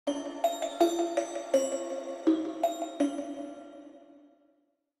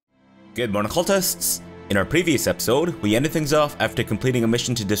Good morning, cultists! In our previous episode, we ended things off after completing a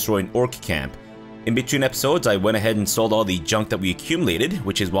mission to destroy an orc camp. In between episodes, I went ahead and sold all the junk that we accumulated,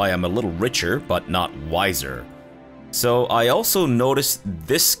 which is why I'm a little richer, but not wiser. So I also noticed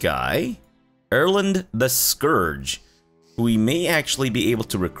this guy, Erland the Scourge, who we may actually be able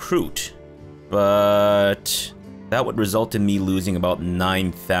to recruit, but that would result in me losing about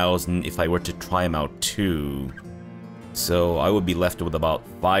 9,000 if I were to try him out too. So I would be left with about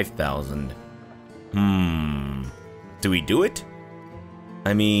 5,000. Do we do it?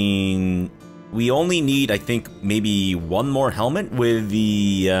 I mean, we only need, I think, maybe one more helmet with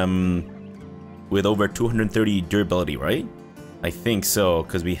the, with over 230 durability, right? I think so,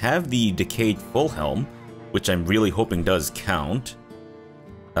 because we have the Decayed Full Helm, which I'm really hoping does count.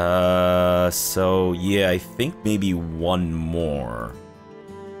 So yeah, I think maybe one more.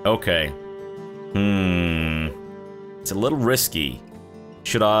 Okay. It's a little risky.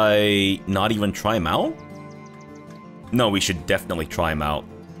 Should I not even try him out? No, we should definitely try him out.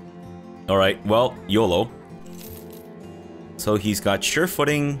 Alright, well, YOLO. So he's got sure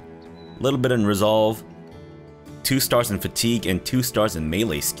footing, a little bit in resolve, 2 stars in fatigue, and 2 stars in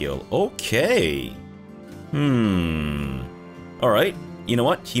melee skill. Okay. Alright, you know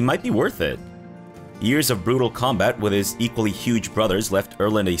what? He might be worth it. Years of brutal combat with his equally huge brothers left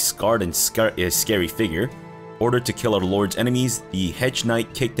Erland a scarred and scary figure. Ordered to kill our lord's enemies, the hedge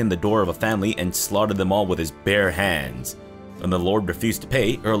knight kicked in the door of a family and slaughtered them all with his bare hands. When the lord refused to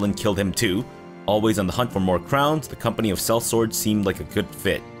pay, Erland killed him too. Always on the hunt for more crowns, the company of sellswords seemed like a good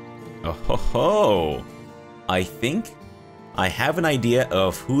fit. Oh ho ho! I think I have an idea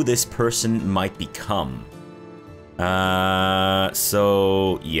of who this person might become.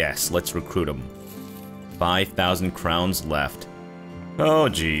 So yes, let's recruit him. 5,000 crowns left. Oh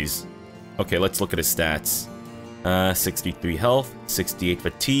geez. Okay, let's look at his stats. 63 health, 68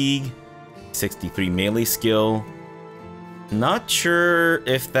 fatigue, 63 melee skill. Not sure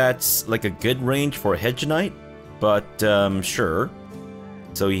if that's like a good range for a hedge knight, but sure.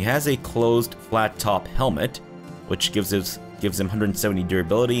 So he has a closed flat top helmet, which gives him 170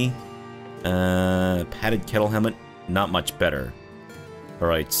 durability. Padded kettle helmet, not much better.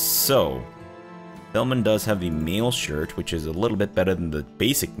 Alright, so Thelman does have the mail shirt, which is a little bit better than the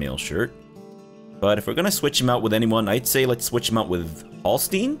basic mail shirt. But if we're gonna switch him out with anyone, I'd say let's switch him out with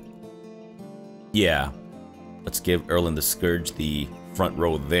Hallstein? Yeah. Let's give Erland the Scourge the front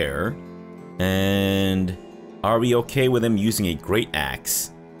row there. And are we okay with him using a great axe?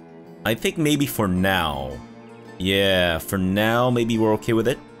 I think maybe for now. Yeah, for now maybe we're okay with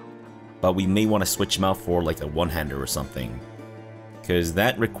it. But we may want to switch him out for like a one-hander or something. Because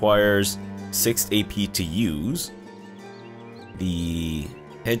that requires 6 AP to use. The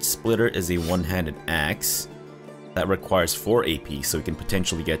Hedge Splitter is a one-handed axe. That requires 4 AP, so we can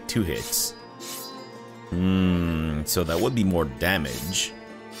potentially get 2 hits. So that would be more damage.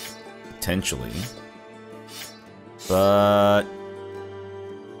 Potentially. But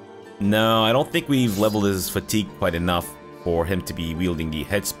no, I don't think we've leveled his fatigue quite enough for him to be wielding the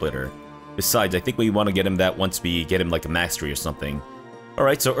Hedge Splitter. Besides, I think we want to get him that once we get him like a mastery or something.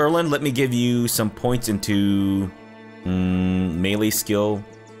 Alright, so Erland, let me give you some points into melee skill,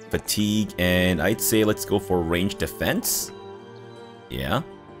 fatigue, and I'd say let's go for range defense. Yeah.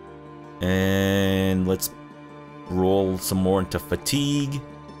 And let's roll some more into fatigue,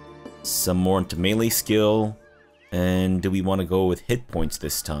 some more into melee skill, and do we want to go with hit points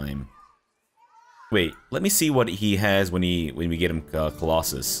this time? Wait, let me see what he has when we get him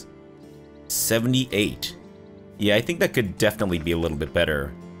Colossus. 78. Yeah, I think that could definitely be a little bit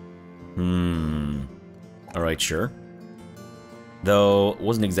better. Alright, sure. Though, it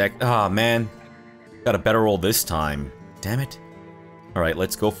wasn't exact. Ah, man. Got a better roll this time. Damn it. Alright,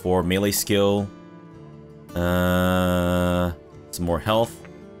 let's go for melee skill. Some more health.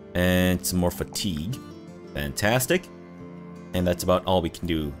 And some more fatigue. Fantastic. And that's about all we can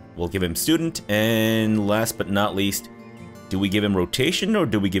do. We'll give him student. And last but not least, do we give him rotation or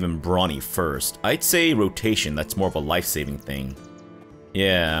do we give him brawny first? I'd say rotation. That's more of a life-saving thing.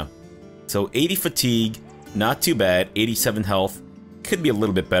 Yeah. So 80 fatigue. Not too bad. 87 health. Could be a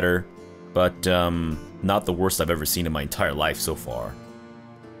little bit better, but not the worst I've ever seen in my entire life so far.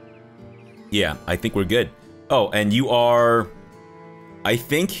 Yeah, I think we're good. Oh, and you are... I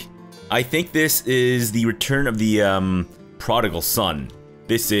think this is the return of the prodigal son.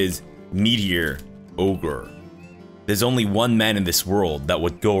 This is Meteor Ogre. There's only one man in this world that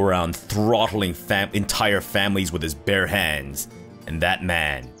would go around throttling entire families with his bare hands, and that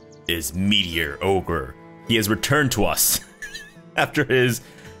man is Meteor Ogre. He has returned to us after his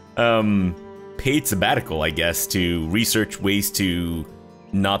paid sabbatical, I guess, to research ways to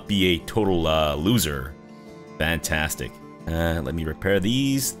not be a total loser. Fantastic. Let me repair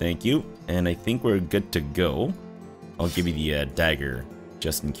these. Thank you. And I think we're good to go. I'll give you the dagger,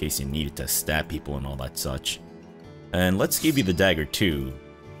 just in case you need it to stab people and all that such. And let's give you the dagger too.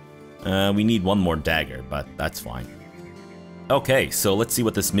 We need one more dagger, but that's fine. Okay, so let's see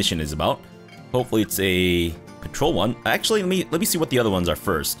what this mission is about. Hopefully it's a patrol one. Actually, let me see what the other ones are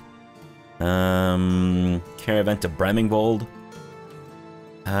first. Caravan to Bramingvold.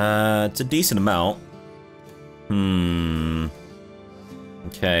 It's a decent amount.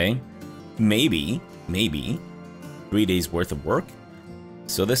 Okay. Maybe. 3 days worth of work.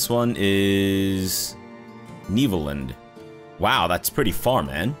 So this one is Neveland. Wow, that's pretty far,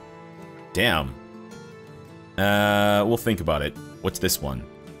 man. Damn. We'll think about it. What's this one?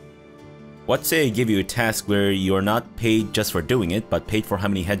 What say I give you a task where you're not paid just for doing it, but paid for how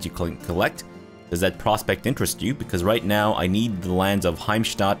many heads you collect? Does that prospect interest you? Because right now, I need the lands of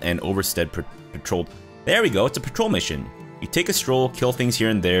Heimstadt and Overstead patrolled. There we go, it's a patrol mission. You take a stroll, kill things here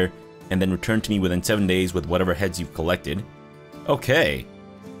and there, and then return to me within 7 days with whatever heads you've collected. Okay.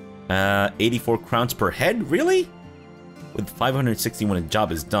 84 crowns per head? Really? With 560 when a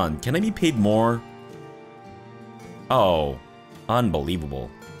job is done. Can I be paid more? Oh, unbelievable.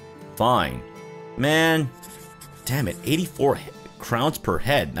 Fine. Man, damn it, 84 crowns per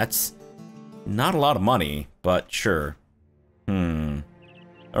head. That's not a lot of money, but sure.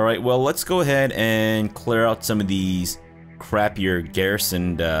 Alright, well, let's go ahead and clear out some of these crappier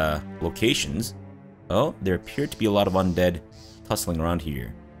garrisoned locations. Oh, there appear to be a lot of undead tussling around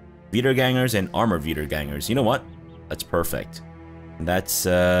here. Wiedergangers and armored Wiedergangers. You know what? That's perfect. That's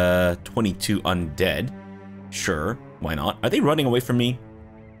 22 undead. Sure, why not? Are they running away from me?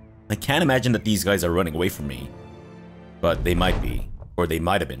 I can't imagine that these guys are running away from me. But they might be. Or they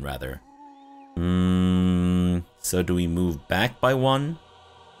might have been, rather. So do we move back by one?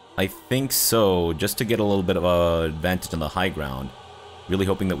 I think so, just to get a little bit of an advantage on the high ground. Really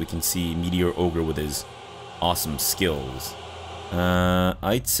hoping that we can see Meteor Ogre with his awesome skills.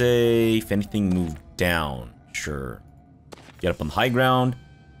 I'd say, if anything, move down. Sure. Get up on the high ground.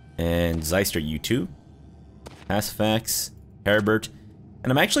 And Zeister, you too. Pasfax, Herbert.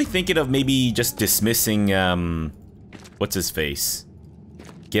 And I'm actually thinking of maybe just dismissing, what's his face?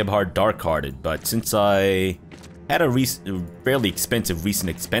 Gebhard Darkhearted, but since I had a fairly expensive recent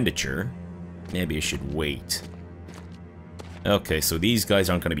expenditure, maybe I should wait. Okay, so these guys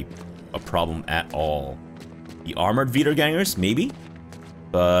aren't going to be a problem at all. The armored Wiedergangers, maybe?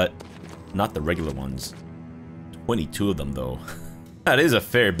 But not the regular ones. 22 of them, though. That is a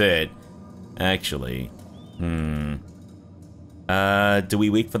fair bit, actually. Do we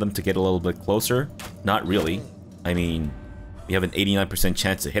wait for them to get a little bit closer? Not really. I mean, we have an 89%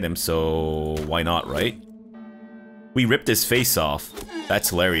 chance to hit him, so why not, right? We ripped his face off. That's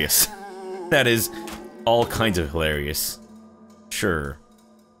hilarious. That is all kinds of hilarious. Sure.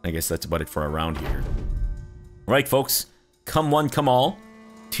 I guess that's about it for our round here. Right, folks. Come one, come all.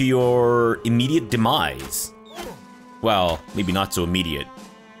 To your immediate demise. Well, maybe not so immediate.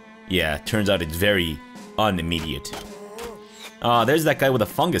 Yeah, turns out it's very unimmediate. There's that guy with a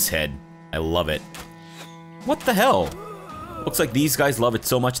fungus head. I love it. What the hell? Looks like these guys love it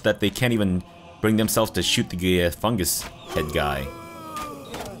so much that they can't even bring themselves to shoot the fungus head guy.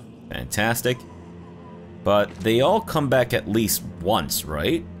 Fantastic. But they all come back at least once,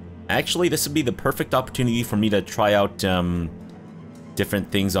 right? Actually, this would be the perfect opportunity for me to try out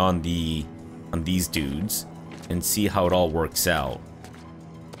different things on these dudes and see how it all works out.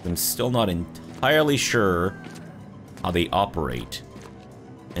 I'm still not entirely sure how they operate.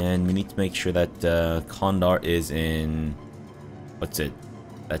 And we need to make sure that Kondar is in... what's it?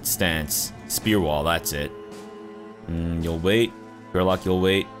 That stance. Spear wall, that's it. You'll wait. Gerlach, you'll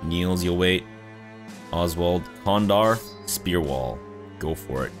wait. Niels, you'll wait. Oswald, Kondar, spear wall. Go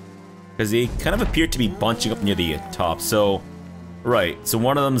for it. Because they kind of appear to be bunching up near the top. So, right. So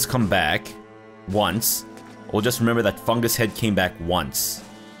one of them's come back once. We'll just remember that fungus head came back once.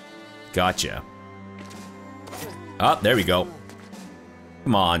 Gotcha. Ah, there we go.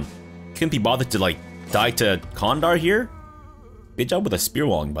 Come on. Couldn't be bothered to, like, die to Kondar here? Good job with the spear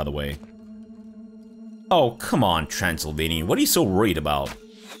walling, by the way. Oh, come on, Transylvanian. What are you so worried about?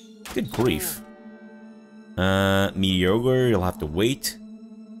 Good grief. Meteor Ogre, you'll have to wait.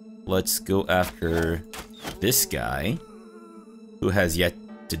 Let's go after this guy, who has yet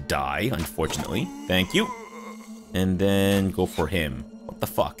to die, unfortunately. Thank you. And then go for him. What the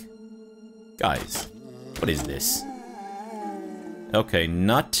fuck? Guys, what is this? Okay,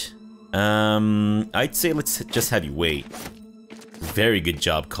 nut. I'd say let's just have you wait. Very good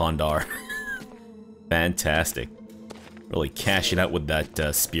job, Kondar. Fantastic. Really cash it out with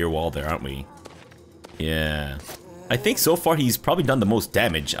that spear wall there, aren't we? Yeah. I think so far he's probably done the most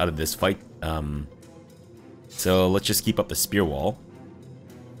damage out of this fight. So let's just keep up the spear wall.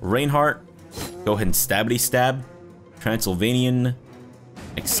 Reinhardt, go ahead and stabbity stab. Transylvanian,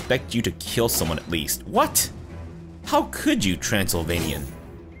 expect you to kill someone at least. What? How could you, Transylvanian?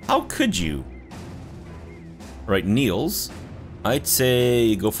 How could you? Right, Niels, I'd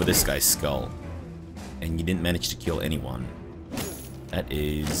say go for this guy's skull. And you didn't manage to kill anyone. That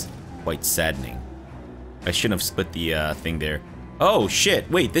is quite saddening. I shouldn't have split the thing there. Oh shit,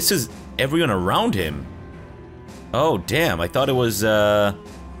 wait, this is everyone around him. Oh damn, I thought it was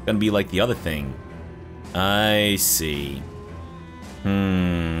gonna be like the other thing. I see.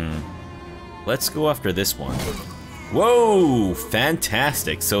 Let's go after this one. Whoa,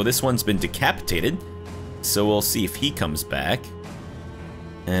 fantastic. So this one's been decapitated. So we'll see if he comes back.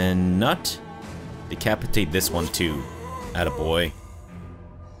 And Nut, decapitate this one too. Attaboy.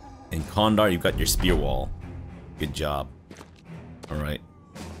 And Kondar, you've got your spear wall. Good job. Alright.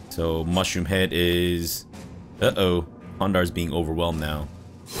 So Mushroom Head is... Uh-oh. Kondar's being overwhelmed now.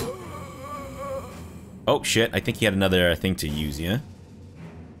 Oh shit, I think he had another thing to use, yeah?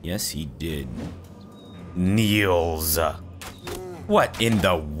 Yes, he did. Niels. What in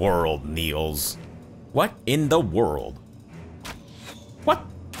the world, Niels? What in the world? What?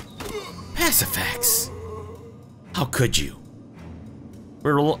 Pacifax. How could you?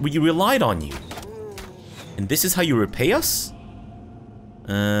 We relied on you. And this is how you repay us?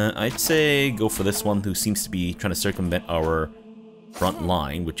 I'd say go for this one who seems to be trying to circumvent our front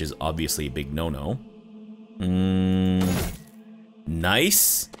line, which is obviously a big no-no.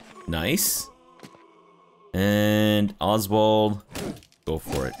 Nice. Nice. And Oswald, go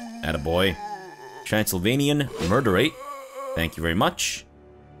for it. Attaboy. Transylvanian, murderate. Thank you very much.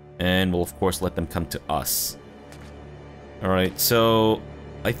 And we'll of course let them come to us. Alright, so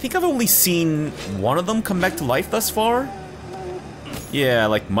I think I've only seen one of them come back to life thus far. Yeah,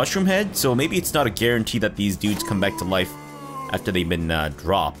 like Mushroom Head, so maybe it's not a guarantee that these dudes come back to life after they've been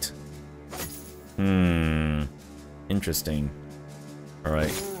dropped. Interesting.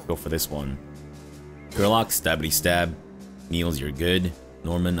 Alright, go for this one. Gerlach, stabbity stab. Niels, you're good.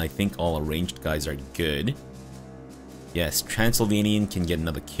 Norman, I think all ranged guys are good. Yes, Transylvanian can get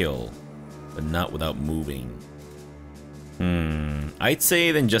another kill, but not without moving. I'd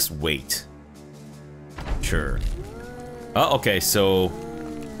say then just wait. Sure. Oh, okay, so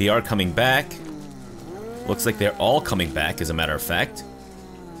they are coming back. Looks like they're all coming back, as a matter of fact.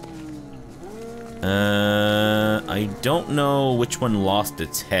 I don't know which one lost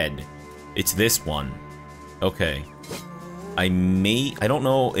its head. It's this one. Okay. I don't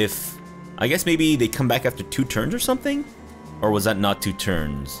know if... I guess maybe they come back after 2 turns or something? Or was that not 2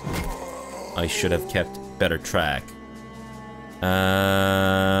 turns? I should have kept better track.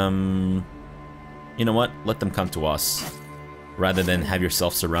 You know what? Let them come to us. Rather than have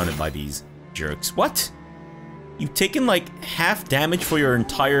yourself surrounded by these jerks. What? You've taken like half damage for your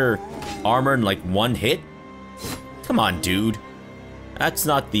entire armor in like 1 hit? Come on, dude. That's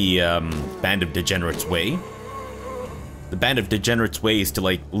not the Band of Degenerates way. The Band of Degenerates way is to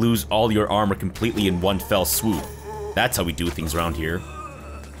like lose all your armor completely in 1 fell swoop. That's how we do things around here.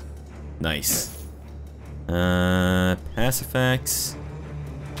 Nice. Pacifax.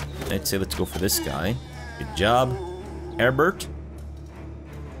 I'd say let's go for this guy. Good job. Herbert.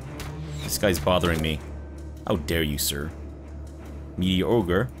 This guy's bothering me. How dare you, sir. Meteor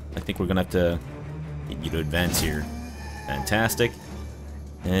Ogre. I think we're gonna have to get you to advance here. Fantastic.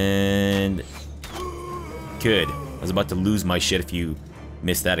 And... good. I was about to lose my shit if you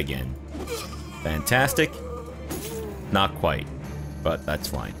missed that again. Fantastic. Not quite. But that's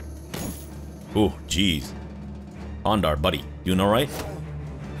fine. Oh, jeez. Ondar, buddy. Doing alright?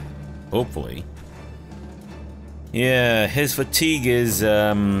 Hopefully. Yeah, his fatigue is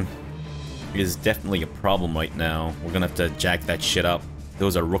definitely a problem right now. We're gonna have to jack that shit up.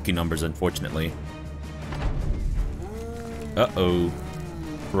 Those are rookie numbers, unfortunately. Uh-oh.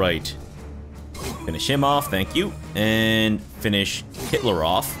 Right. Finish him off, thank you. And finish Hitler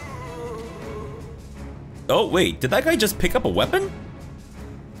off. Oh, wait, did that guy just pick up a weapon?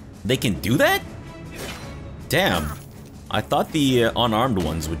 They can do that? Damn. I thought the unarmed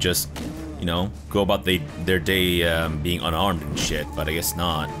ones would just, you know, go about their day being unarmed and shit, but I guess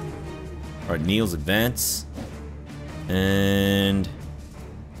not. Alright, Niels, advance. And...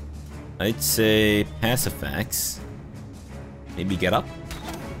 I'd say Pacifax. Maybe get up?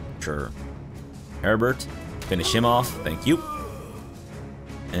 Sure. Herbert, finish him off, thank you.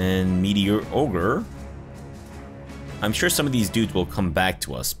 And Meteor Ogre. I'm sure some of these dudes will come back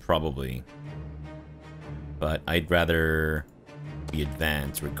to us, probably. but I'd rather be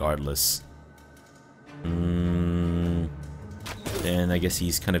advanced regardless. And I guess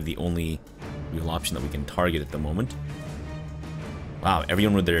he's kind of the only real option that we can target at the moment. Wow,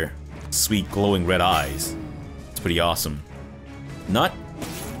 everyone with their sweet glowing red eyes. It's pretty awesome. Nut.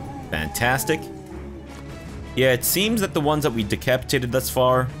 Fantastic. Yeah, it seems that the ones that we decapitated thus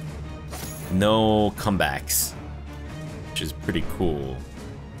far, no comebacks, which is pretty cool.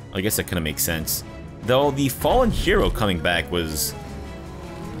 I guess that kind of makes sense. Though the fallen hero coming back was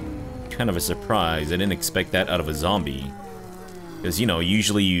kind of a surprise. I didn't expect that out of a zombie. Because, you know,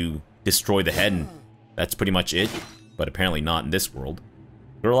 usually you destroy the head and that's pretty much it. But apparently not in this world.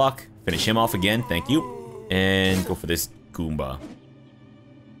 Gerlach, finish him off again, thank you. And go for this Goomba.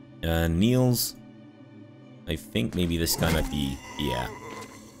 Niels. I think maybe this guy might be... yeah.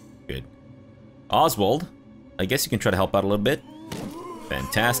 Good. Oswald. I guess you can try to help out a little bit.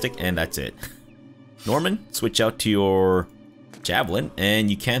 Fantastic, and that's it. Norman, switch out to your javelin, and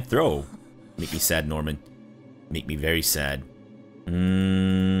you can't throw. Make me sad, Norman. Make me very sad.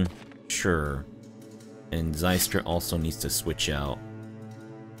 Sure. And Zeister also needs to switch out.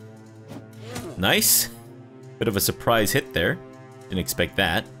 Nice. Bit of a surprise hit there. Didn't expect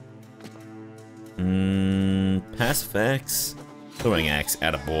that. Pass effects. Throwing axe,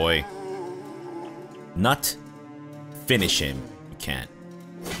 attaboy. Nut. Finish him. You can't.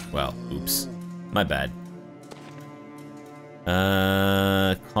 Well, oops. My bad.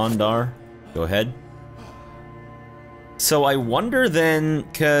 Kondar. Go ahead. So I wonder then,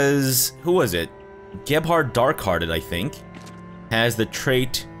 cause who was it? Gebhard Darkhearted, I think, has the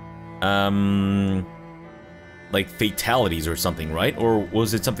trait, like fatalities or something, right? Or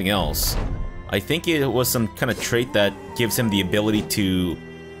was it something else? I think it was some kind of trait that gives him the ability to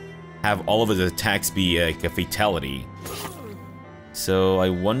have all of his attacks be like a fatality. So I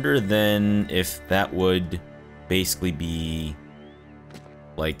wonder then if that would basically be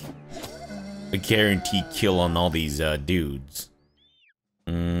like a guaranteed kill on all these dudes.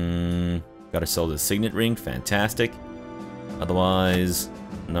 Gotta sell the signet ring, fantastic. Otherwise,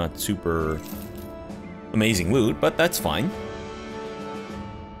 not super amazing loot, but that's fine.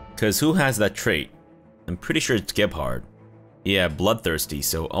 Because who has that trait? I'm pretty sure it's Gebhard. Yeah, bloodthirsty,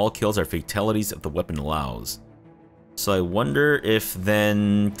 so all kills are fatalities if the weapon allows. So I wonder if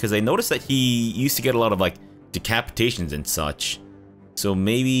then... because I noticed that he used to get a lot of, like, decapitations and such. So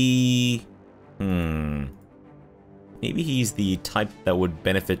maybe... maybe he's the type that would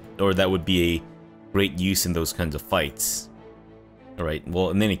benefit, or that would be a great use in those kinds of fights. Alright, well,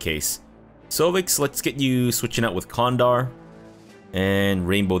 in any case. Sovix, let's get you switching out with Kondar. And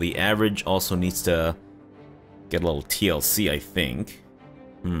Rainbow the Average also needs to get a little TLC, I think.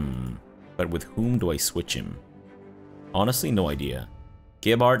 But with whom do I switch him? Honestly, no idea.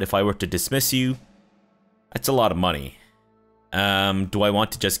 Gebhard, if I were to dismiss you, that's a lot of money. Do I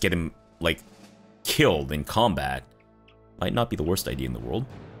want to just get him, like, killed in combat? Might not be the worst idea in the world.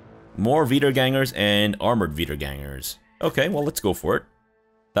 More Wiedergangers and armored Wiedergangers. Okay, well, let's go for it.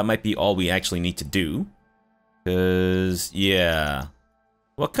 That might be all we actually need to do. Because, yeah.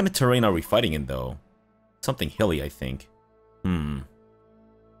 What kind of terrain are we fighting in, though? Something hilly, I think.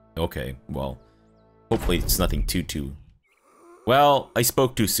 Okay, well, hopefully it's nothing too... Well, I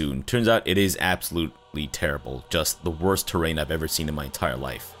spoke too soon. Turns out it is absolutely terrible. Just the worst terrain I've ever seen in my entire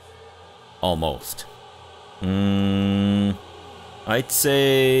life. Almost. I'd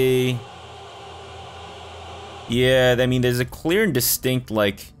say... yeah, I mean, there's a clear and distinct,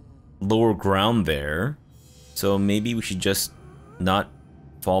 like, lower ground there. So maybe we should just not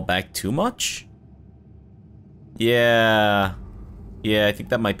fall back too much? Yeah. Yeah, I think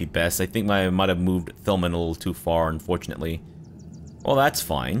that might be best. I think I might have moved Thilman a little too far, unfortunately. Well, that's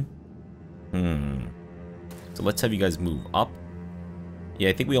fine. So let's have you guys move up. Yeah,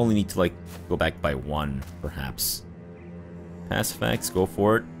 I think we only need to, like, go back by one, perhaps. Pass effects, go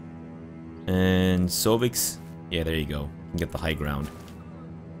for it. And Sovix, yeah, there you go. You can get the high ground.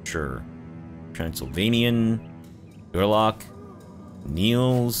 Sure. Transylvanian, Gerlach,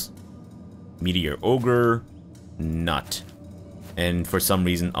 Niels, Meteor Ogre, Nut. And for some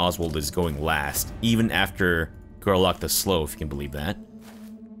reason, Oswald is going last, even after Gerlach the Slow, if you can believe that.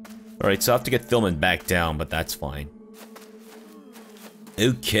 Alright, so I have to get Thilman back down, but that's fine.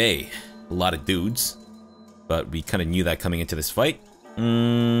 Okay, a lot of dudes, but we kind of knew that coming into this fight.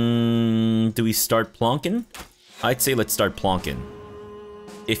 Do we start plonking? I'd say let's start plonking.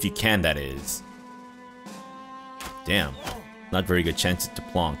 If you can, that is. Damn, not very good chances to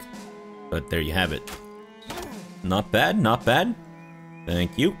plonk, but there you have it. Not bad, not bad.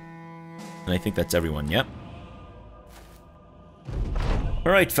 Thank you. And I think that's everyone, yep.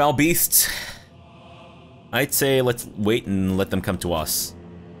 Alright, foul beasts. I'd say let's wait and let them come to us.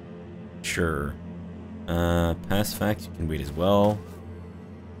 Sure. Pass fact, you can wait as well.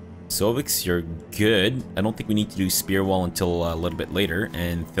 Sovix, you're good. I don't think we need to do Spear Wall until a little bit later.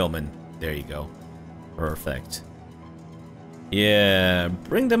 And Thilman, there you go. Perfect. Yeah,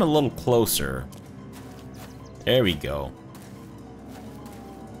 bring them a little closer. There we go.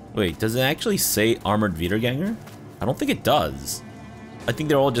 Wait, does it actually say Armored Wiederganger? I don't think it does. I think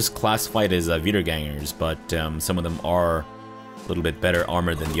they're all just classified as Wiedergangers, but some of them are a little bit better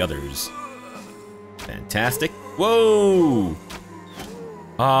armored than the others. Fantastic. Whoa!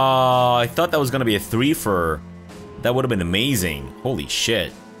 I thought that was gonna be a 3-fer. That would have been amazing. Holy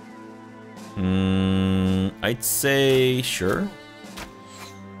shit. I'd say sure.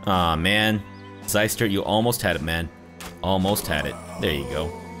 Aw, man. Zeister, you almost had it, man. Almost had it. There you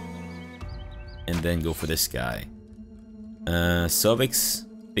go. And then go for this guy. Sovix,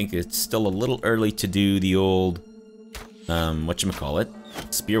 I think it's still a little early to do the old, whatchamacallit?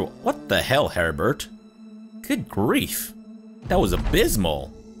 Spear. What the hell, Herbert? Good grief. That was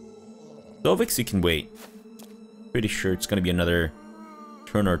abysmal. Sovix, you can wait. Pretty sure it's gonna be another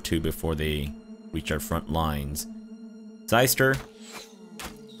turn or two before they reach our front lines. Zeister.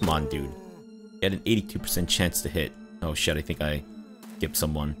 Come on, dude. You had an 82% chance to hit. Oh shit, I think I skipped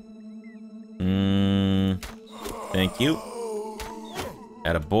someone. Thank you.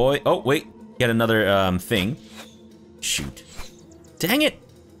 Attaboy. Oh, wait. Get another, thing. Shoot. Dang it!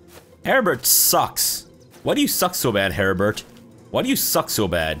 Herbert sucks. Why do you suck so bad, Herbert? Why do you suck so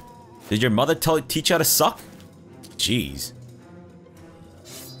bad? Did your mother teach you how to suck? Jeez.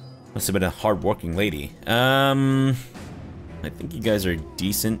 Must have been a hard-working lady. I think you guys are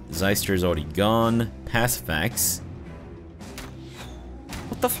decent. Zeister's already gone. Pacifax.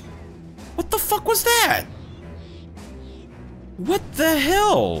 What the fuck was that? What the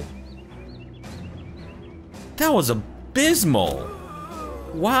hell? That was abysmal.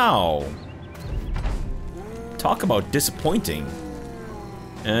 Wow. Talk about disappointing.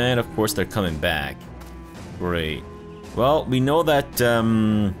 And of course they're coming back. Great. Well, we know that,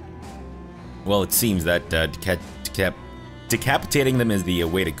 well, it seems that decapitating them is the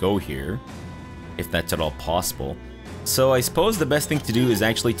way to go here. If that's at all possible. So I suppose the best thing to do is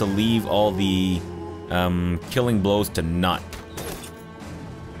actually to leave all the killing blows to Nut,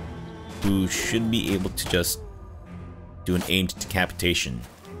 who should be able to just do an aimed decapitation.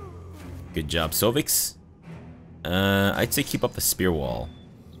 Good job, Sovix. I'd say keep up the spear wall.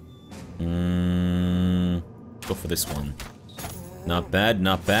 Go for this one. Not bad,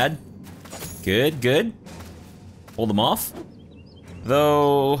 not bad. Good, good. Hold them off.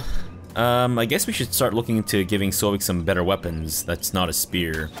 Though, I guess we should start looking into giving Sovik some better weapons that's not a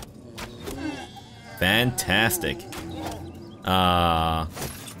spear. Fantastic. Kinda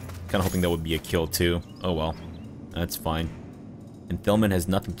hoping that would be a kill too. Oh well. That's fine. And Thilman has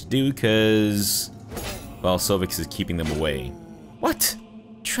nothing to do because, well, Sovix is keeping them away. What?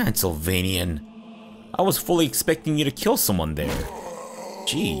 Transylvanian. I was fully expecting you to kill someone there.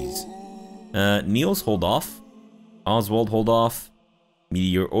 Jeez. Niels, hold off. Oswald, hold off.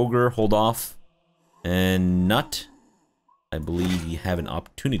 Meteor Ogre, hold off. And Nut, I believe you have an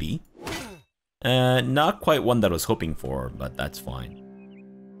opportunity. Not quite one that I was hoping for, but that's fine.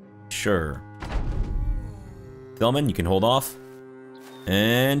 Sure. Thilman, you can hold off.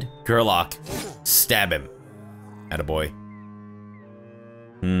 And Gerlach, stab him. Attaboy.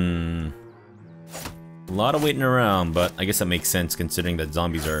 A lot of waiting around, but I guess that makes sense considering that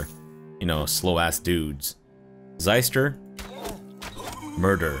zombies are, you know, slow-ass dudes. Zeister.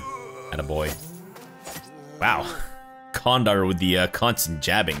 Murder. Attaboy. Wow. Kondar with the constant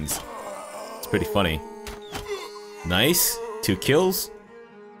jabbings. It's pretty funny. Nice. 2 kills.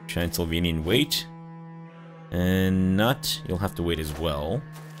 Transylvanian wait. And Nut, you'll have to wait as well.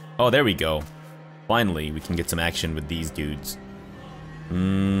 Oh, there we go. Finally, we can get some action with these dudes.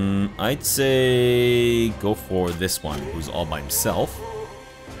 I'd say go for this one, who's all by himself.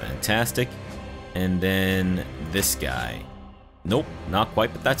 Fantastic. And then this guy. Nope, not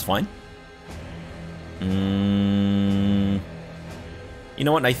quite, but that's fine. You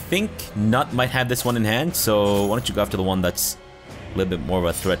know what, I think Nut might have this one in hand, so why don't you go after the one that's a little bit more of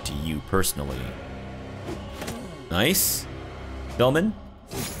a threat to you personally. Nice. Bellman?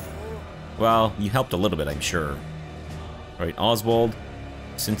 Well, you helped a little bit, I'm sure. Alright, Oswald.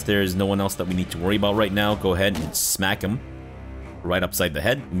 Since there's no one else that we need to worry about right now, go ahead and smack him right upside the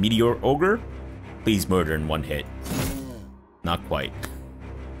head. Meteor Ogre, please murder in 1 hit. Not quite.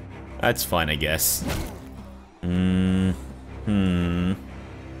 That's fine, I guess.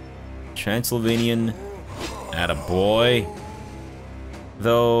 Transylvanian. Attaboy.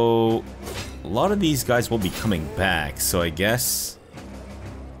 Though, lot of these guys will be coming back, so I guess...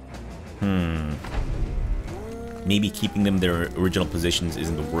 Maybe keeping them their original positions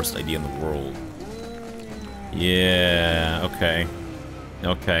isn't the worst idea in the world. Yeah, okay.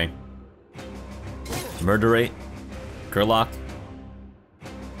 Okay. Murderate. Gerlach.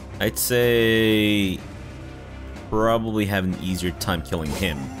 I'd say... probably have an easier time killing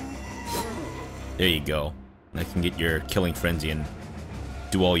him. There you go. I can get your killing frenzy and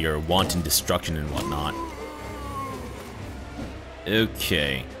do all your wanton destruction and whatnot.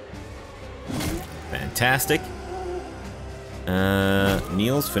 Okay. Fantastic.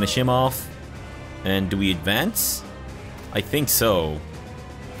 Niels, finish him off. And do we advance? I think so.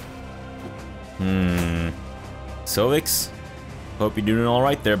 Sovix, hope you're doing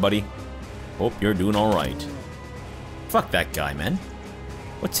alright there, buddy. Hope you're doing alright. Fuck that guy, man.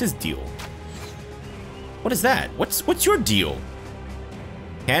 What's his deal? What is that? What's your deal?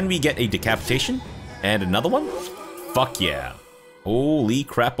 Can we get a decapitation? And another one? Fuck yeah. Holy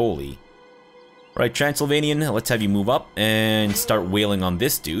crap-oli. Right, Transylvanian, let's have you move up and start wailing on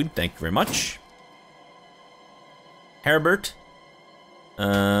this dude. Thank you very much. Herbert.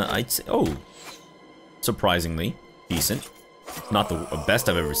 I'd say... oh. Surprisingly decent. Not the best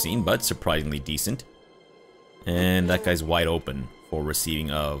I've ever seen, but surprisingly decent. And that guy's wide open for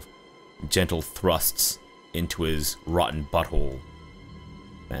receiving of gentle thrusts into his rotten butthole.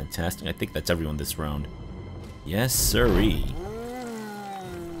 Fantastic. I think that's everyone this round. Yes, sirree.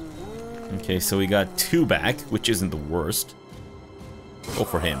 Okay, so we got 2 back, which isn't the worst. Go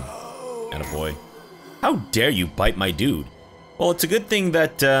for him. Attaboy. How dare you bite my dude? Well, it's a good thing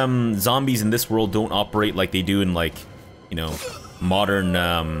that zombies in this world don't operate like they do in, like, you know,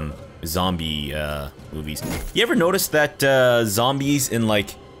 modern zombie movies. You ever notice that zombies in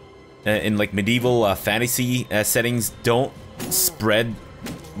like medieval fantasy settings don't spread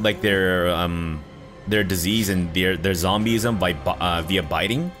like their disease and their zombieism by via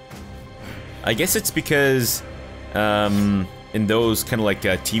biting? I guess it's because in those kind of like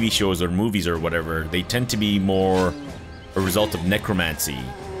TV shows or movies or whatever, they tend to be more a result of necromancy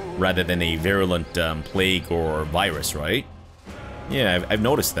rather than a virulent plague or virus, right? Yeah, I've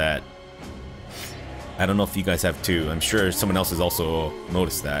noticed that. I don't know if you guys have too. I'm sure someone else has also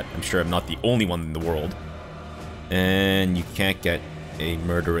noticed that. I'm sure I'm not the only one in the world. And you can't get a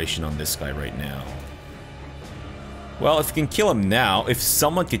murderation on this guy right now. Well, if you can kill him now, if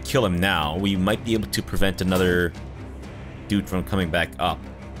someone could kill him now, we might be able to prevent another dude from coming back up.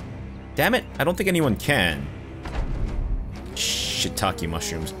 Damn it, I don't think anyone can. Shiitake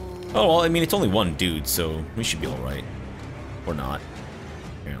mushrooms. Oh, well, I mean, it's only one dude, so we should be alright. Or not,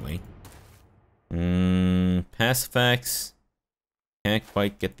 apparently. Pacifax. Can't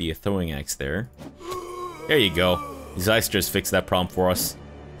quite get the throwing axe there. There you go. Zeiss just fixed that problem for us.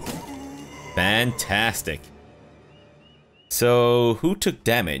 Fantastic. So, who took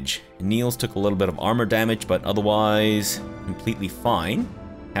damage? Niels took a little bit of armor damage, but otherwise completely fine.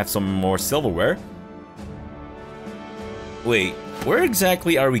 Have some more silverware. Wait, where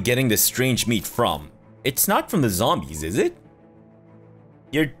exactly are we getting this strange meat from? It's not from the zombies, is it?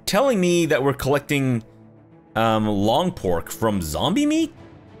 You're telling me that we're collecting long pork from zombie meat?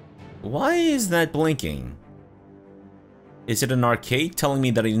 Why is that blinking? Is it an arcade telling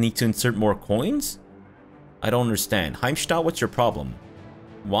me that I need to insert more coins? I don't understand. Heimstadt, what's your problem?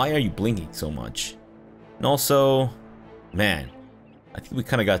 Why are you blinking so much? And also, man, I think we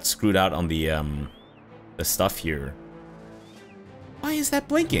kind of got screwed out on the stuff here. Why is that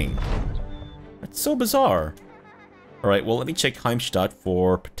blinking? That's so bizarre. Alright, well, let me check Heimstadt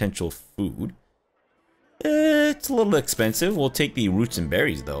for potential food. It's a little expensive. We'll take the roots and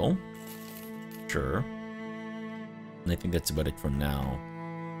berries, though. Sure. And I think that's about it for now.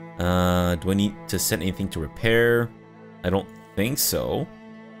 Do I need to set anything to repair? I don't think so.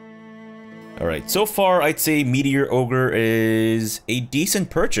 Alright, so far I'd say Meteor Ogre is a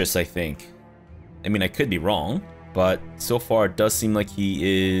decent purchase, I think. I mean, I could be wrong, but so far it does seem like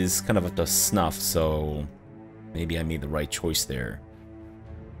he is kind of at the snuff, so maybe I made the right choice there.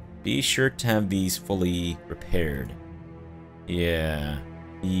 Be sure to have these fully repaired. Yeah,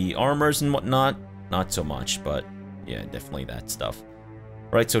 the armors and whatnot, not so much, but yeah, definitely that stuff.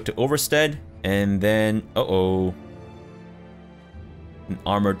 Right, so to Overstead, and then, an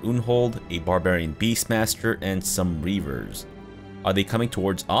Armored Unhold, a Barbarian Beastmaster, and some Reavers. Are they coming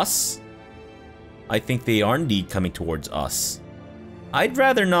towards us? I think they are indeed coming towards us. I'd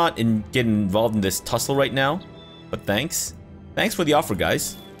rather not get involved in this tussle right now, but thanks. Thanks for the offer,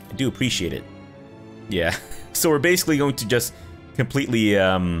 guys. I do appreciate it. Yeah, so we're basically going to just completely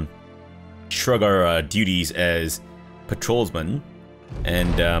shrug our duties as patrolsmen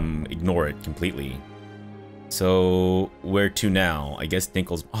and ignore it completely. So, where to now? I guess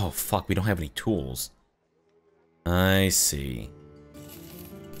Dinkle's... Oh, fuck, we don't have any tools. I see.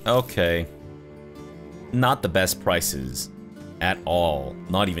 Okay. Not the best prices. At all.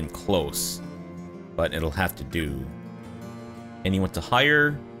 Not even close. But it'll have to do. Anyone to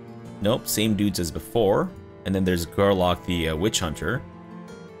hire? Nope, same dudes as before. And then there's Garlock the Witch Hunter.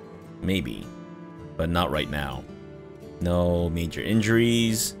 Maybe. But not right now. No major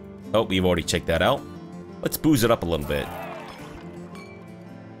injuries. Oh, we've already checked that out. Let's booze it up a little bit.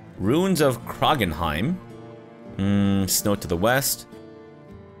 Ruins of Kragenheim. Snow to the west.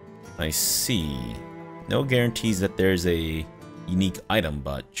 I see. No guarantees that there's a unique item,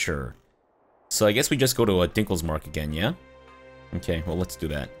 but sure. So I guess we just go to Dinkle's Mark again, yeah? Okay, well, let's do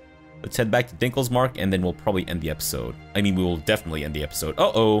that. Let's head back to Dinkle's Mark, and then we'll probably end the episode. I mean, we will definitely end the episode.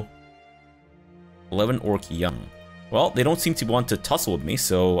 Uh-oh! 11 Orc Young. Well, they don't seem to want to tussle with me,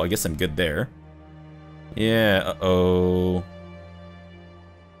 so I guess I'm good there. Yeah, uh-oh.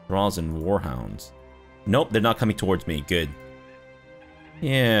 Thralls and Warhounds. Nope, they're not coming towards me. Good.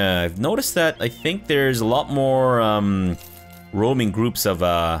 Yeah, I've noticed that I think there's a lot more roaming groups of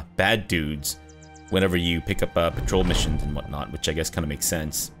bad dudes whenever you pick up patrol missions and whatnot, which I guess kind of makes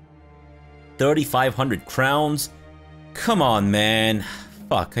sense. 3,500 crowns? Come on, man.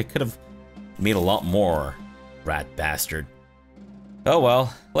 Fuck, I could have made a lot more. Rat bastard. Oh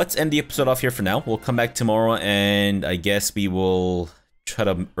well, let's end the episode off here for now. We'll come back tomorrow and I guess we will try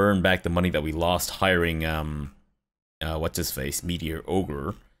to earn back the money that we lost hiring, what's his face? Meteor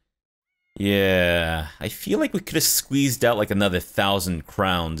Ogre. Yeah, I feel like we could have squeezed out like another 1,000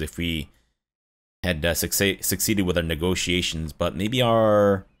 crowns if we had succeeded with our negotiations, but maybe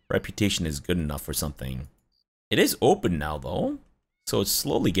our reputation is good enough or something. It is open now though, so it's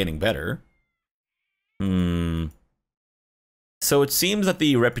slowly getting better. So it seems that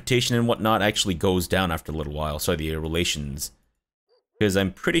the reputation and whatnot actually goes down after a little while. Sorry, the relations. Because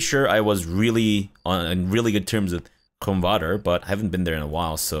I'm pretty sure I was really on really good terms with Kromvater, but I haven't been there in a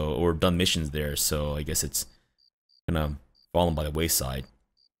while, so, or done missions there, so I guess it's gonna fallen by the wayside.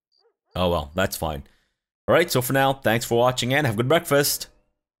 Oh well, that's fine. Alright, so for now, thanks for watching and have a good breakfast!